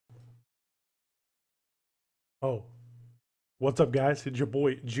Oh, what's up, guys? It's your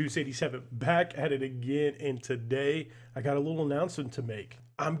boy Juice87 back at it again, and today I got a little announcement to make.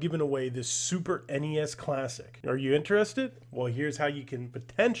 I'm giving away this Super NES Classic. Are you interested? Well, here's how you can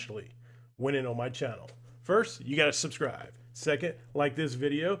potentially win it on my channel. First, you gotta subscribe. Second, like this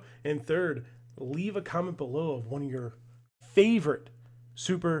video. And third, leave a comment below of one of your favorite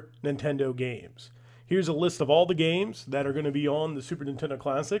Super Nintendo games. Here's a list of all the games that are going to be on the Super Nintendo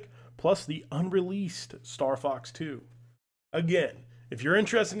Classic, plus the unreleased Star Fox 2. Again, if you're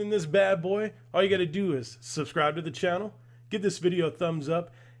interested in this bad boy, all you got to do is subscribe to the channel, give this video a thumbs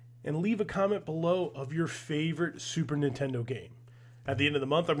up, and leave a comment below of your favorite Super Nintendo game. At the end of the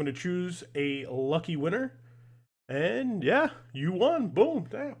month, I'm going to choose a lucky winner. And yeah, you won. Boom.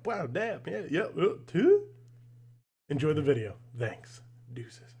 Damn. Wow. Damn. Yeah. Yep. Two. Enjoy the video. Thanks.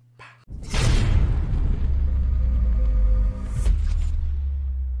 Deuces. Bye.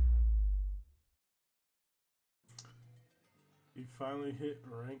 He finally hit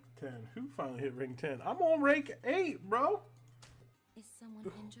rank 10. Who finally hit rank 10? I'm on rank 8, bro. Is someone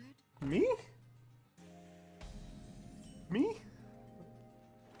injured? Me? Me?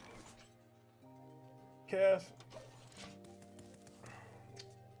 Cass.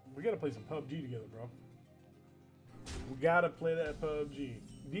 We gotta play some PUBG together, bro. We gotta play that PUBG.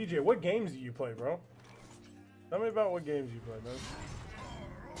 DJ, what games do you play, bro? Tell me about what games you play, man.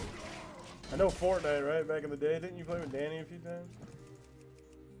 I know Fortnite, right? Back in the day. Didn't you play with Danny a few times?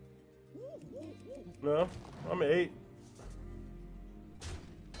 No? I'm 8.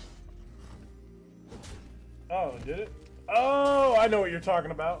 Oh, did it? Oh, I know what you're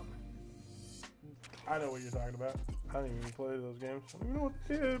talking about. I know what you're talking about. I don't even play those games. I don't even know what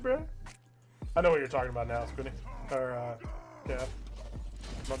this is, bro. I know what you're talking about now, Squiddy. Or, yeah.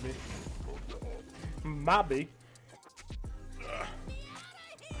 Might be. Might be.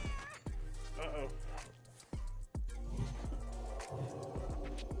 Uh-oh.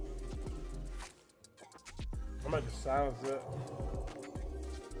 I might just silence that.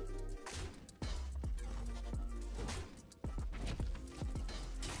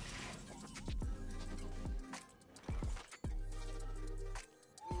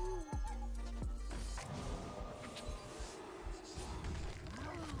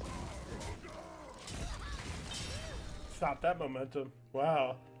 Stop that momentum.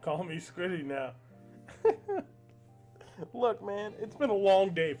 Wow. Call me Squiddy now. Look, man, it's been a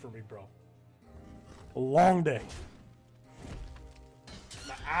long day for me, bro. A long day.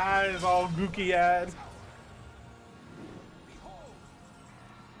 My eyes all gooky-eyed.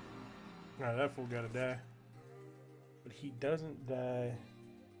 Alright, that fool gotta die. But he doesn't die.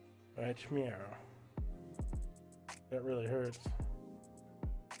 Watch meow. That really hurts.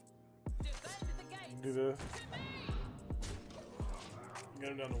 Do this.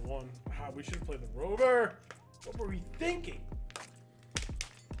 Got him down to 1. Ah, we should have played the rover. What were we thinking?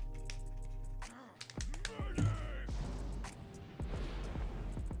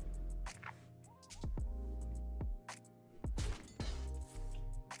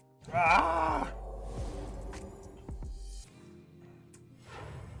 Ah!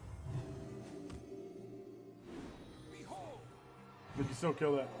 We can still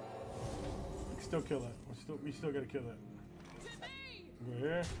kill that. We can still kill that. We still gotta kill that. Go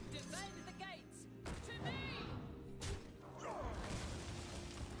here. Defend the gates. To me.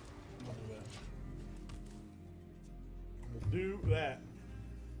 We'll do that.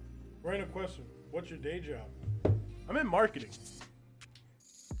 Random question. What's your day job? I'm in marketing.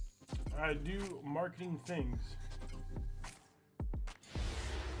 I do marketing things.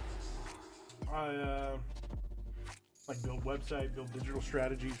 I like build websites, build digital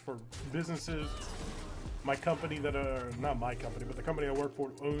strategies for businesses. My company that are not my company, but the company I work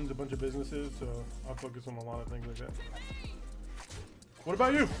for owns a bunch of businesses, so I focus on a lot of things like that. What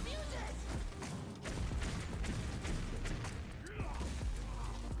about you?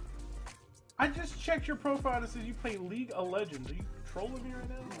 I just checked your profile and it says you play League of Legends. Are you trolling me right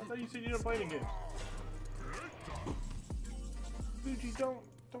now? I thought you said you didn't play any games. Fuji, don't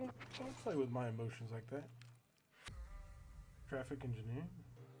play with my emotions like that. Traffic engineering.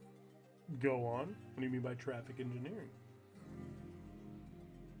 Go on. What do you mean by traffic engineering?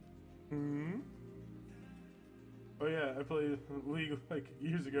 Hmm? Oh yeah, I played League like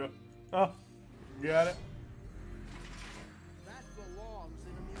years ago. Oh, got it. That belongs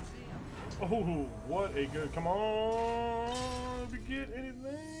in a museum. Oh, what a good, come on, if you get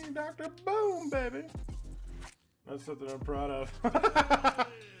anything, Dr. Boom, baby. That's something I'm proud of.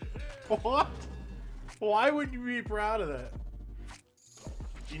 What? Why would you be proud of that?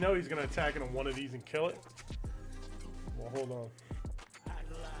 You know he's gonna attack it on one of these and kill it? Well, hold on.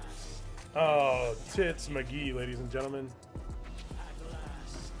 Oh, Tits McGee, ladies and gentlemen. At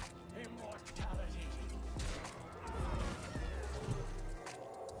last, immortality.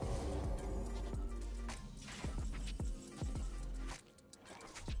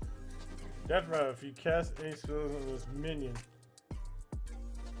 Death Row, if you cast any spells on this minion, you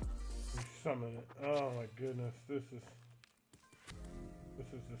summon it. Oh my goodness, this is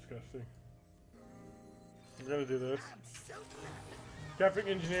disgusting. I'm gonna do this. Graphic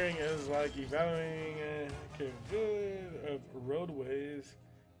engineering is like evaluating capability of roadways.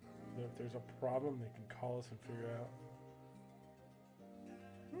 So if there's a problem, they can call us and figure it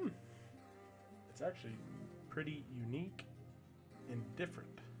out. It's actually pretty unique and different.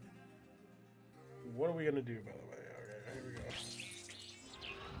 What are we gonna do, by the way? Okay, here we go.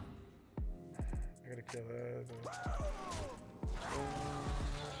 I gotta kill that.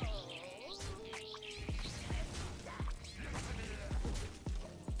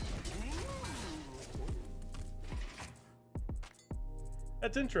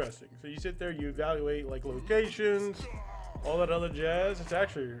 That's interesting. So you sit there, you evaluate like locations, all that other jazz. It's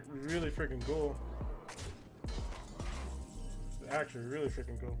actually really freaking cool. It's actually really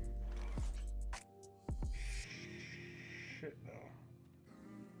freaking cool. Shit, no.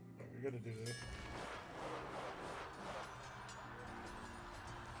 Oh, we gotta do this.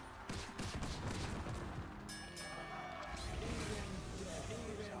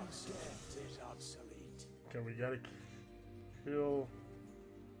 Okay, we gotta kill.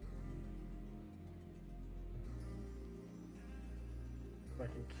 I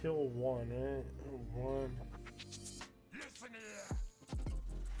can kill one, right? One. Listen here.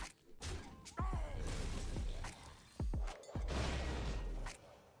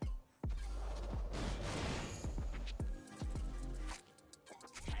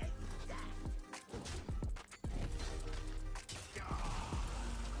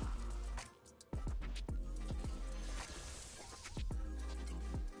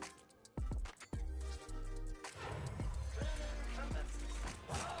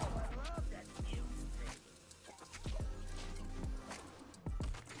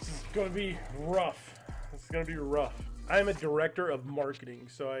 Gonna be rough. It's gonna be rough. I'm a director of marketing,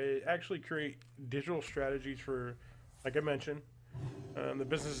 so I actually create digital strategies for, like I mentioned, the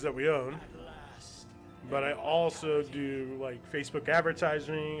businesses that we own. But I also do like Facebook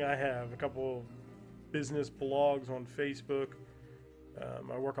advertising. I have a couple business blogs on Facebook.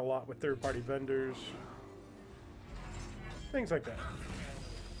 I work a lot with third-party vendors, things like that.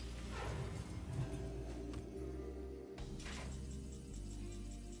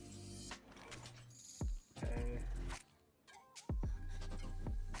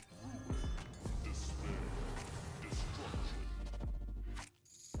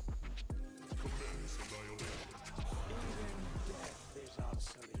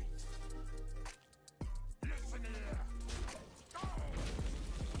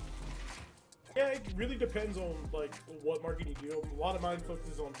 Yeah, it really depends on like what marketing you do. A lot of mine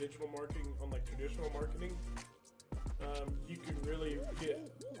focuses on digital marketing, on like traditional marketing. You can really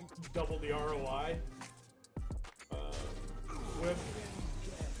get double the ROI with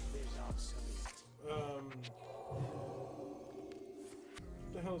what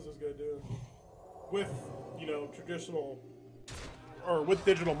the hell is this guy doing? With, you know, traditional or with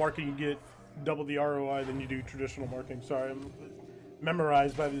digital marketing, you get double the ROI than you do traditional marketing. Sorry, I'm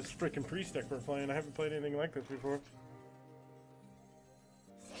memorized by this freaking priest deck we're playing. I haven't played anything like this before.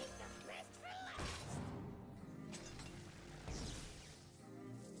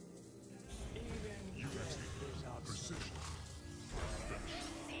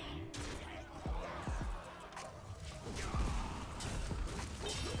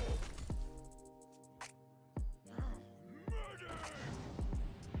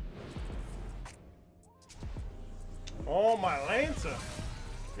 Oh, my Lancer!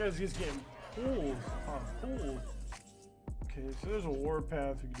 You guys just getting pulled on pulled. Okay, so there's a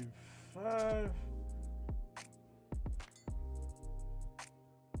warpath. We can do 5.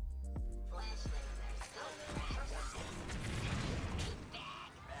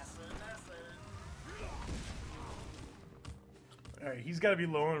 Alright, he's got to be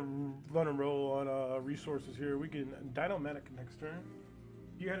low on run and roll on resources here. We can Dino Medic next turn.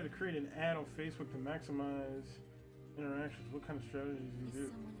 You had to create an ad on Facebook to maximize interactions. What kind of strategies do you do?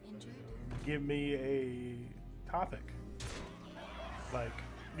 Someone injured? Give me a topic. Like,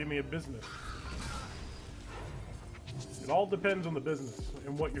 give me a business. It all depends on the business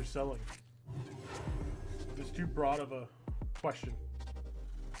and what you're selling. If it's too broad of a question,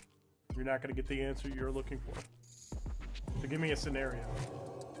 you're not going to get the answer you're looking for. So give me a scenario.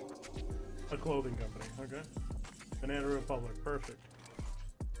 A clothing company, okay? Banana Republic, perfect.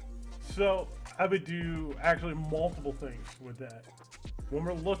 So I would do actually multiple things with that. When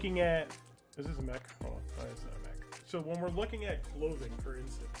we're looking at, is this a mech? Hold on, oh, it's not a mech. So when we're looking at clothing, for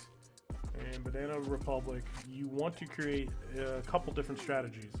instance, and Banana Republic, you want to create a couple different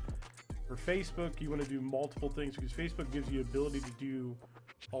strategies. For Facebook, you want to do multiple things because Facebook gives you ability to do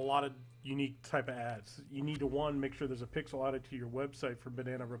a lot of unique type of ads. You need to, one, make sure there's a pixel added to your website for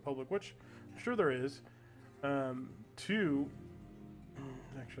Banana Republic, which I'm sure there is. Two,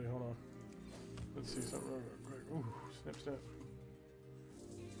 actually, hold on. Let's see something real quick. Ooh, snip, snip.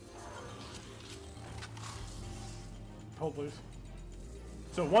 Hold, please.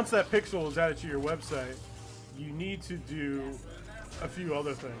 So once that pixel is added to your website, you need to do a few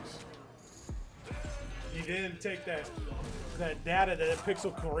other things. You then take that data that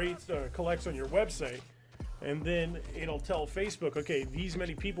pixel collects on your website, and then it'll tell Facebook, okay, these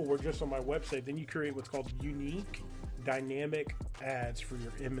many people were just on my website. Then you create what's called unique dynamic ads for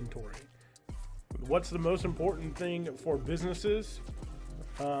your inventory. What's the most important thing for businesses?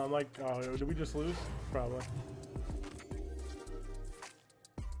 Oh, did we just lose? Probably.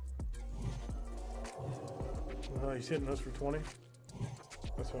 He's hitting us for 20.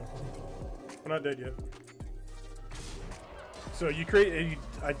 That's fine. We're not dead yet. So you create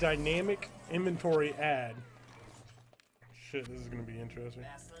a dynamic inventory ad. Shit, this is going to be interesting.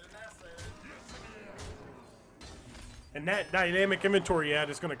 And that dynamic inventory ad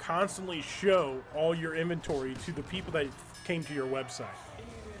is going to constantly show all your inventory to the people that came to your website.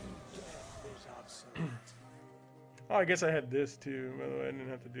 Oh, I guess I had this too. By the way, I didn't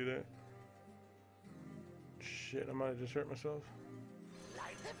have to do that. Shit, I might have just hurt myself.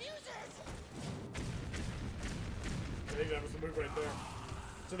 Light the fuses! I think that was the move right there.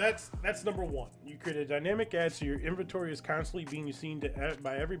 So that's number one. You create a dynamic ad so your inventory is constantly being seen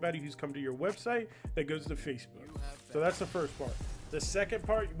by everybody who's come to your website that goes to Facebook. So that's the first part. The second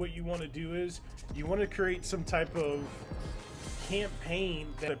part, what you want to do is you want to create some type of campaign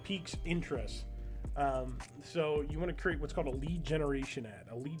that piques interest. So you want to create what's called a lead generation ad.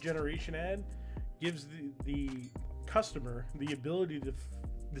 A lead generation ad gives the customer the ability to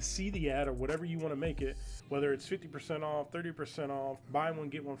see the ad or whatever you want to make it, whether it's 50% off, 30% off, buy one,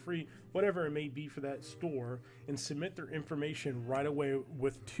 get one free, whatever it may be for that store, and submit their information right away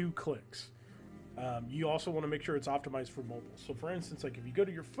with 2 clicks. You also want to make sure it's optimized for mobile. So for instance, like if you go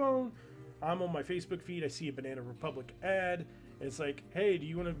to your phone, I'm on my Facebook feed, I see a Banana Republic ad. It's like, hey, do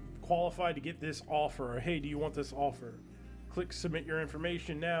you want to qualify to get this offer? Or hey, do you want this offer? Click submit your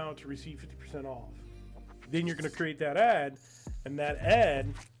information now to receive 50% off. Then you're going to create that ad, and that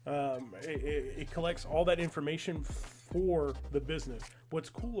ad, it collects all that information for the business. What's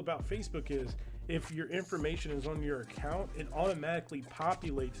cool about Facebook is if your information is on your account, it automatically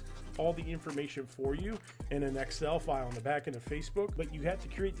populates all the information for you in an Excel file on the back end of Facebook, but you have to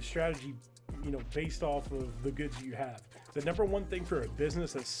create the strategy, based off of the goods you have. The number one thing for a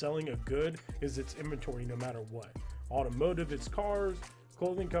business that's selling a good is its inventory, no matter what. Automotive, it's cars.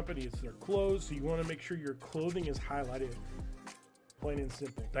 Clothing company, it's their clothes. So you want to make sure your clothing is highlighted, plain and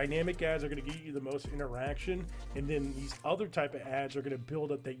simple. Dynamic ads are going to get you the most interaction, and then these other type of ads are going to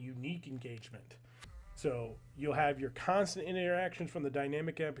build up that unique engagement. So you'll have your constant interactions from the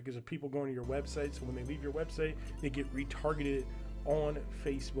dynamic ad because of people going to your website. So when they leave your website, they get retargeted on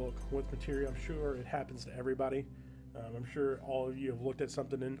Facebook with material. I'm sure it happens to everybody. I'm sure all of you have looked at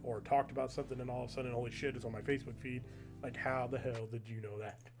something or talked about something, and all of a sudden, holy shit, it's on my Facebook feed. Like, how the hell did you know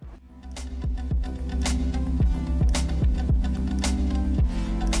that?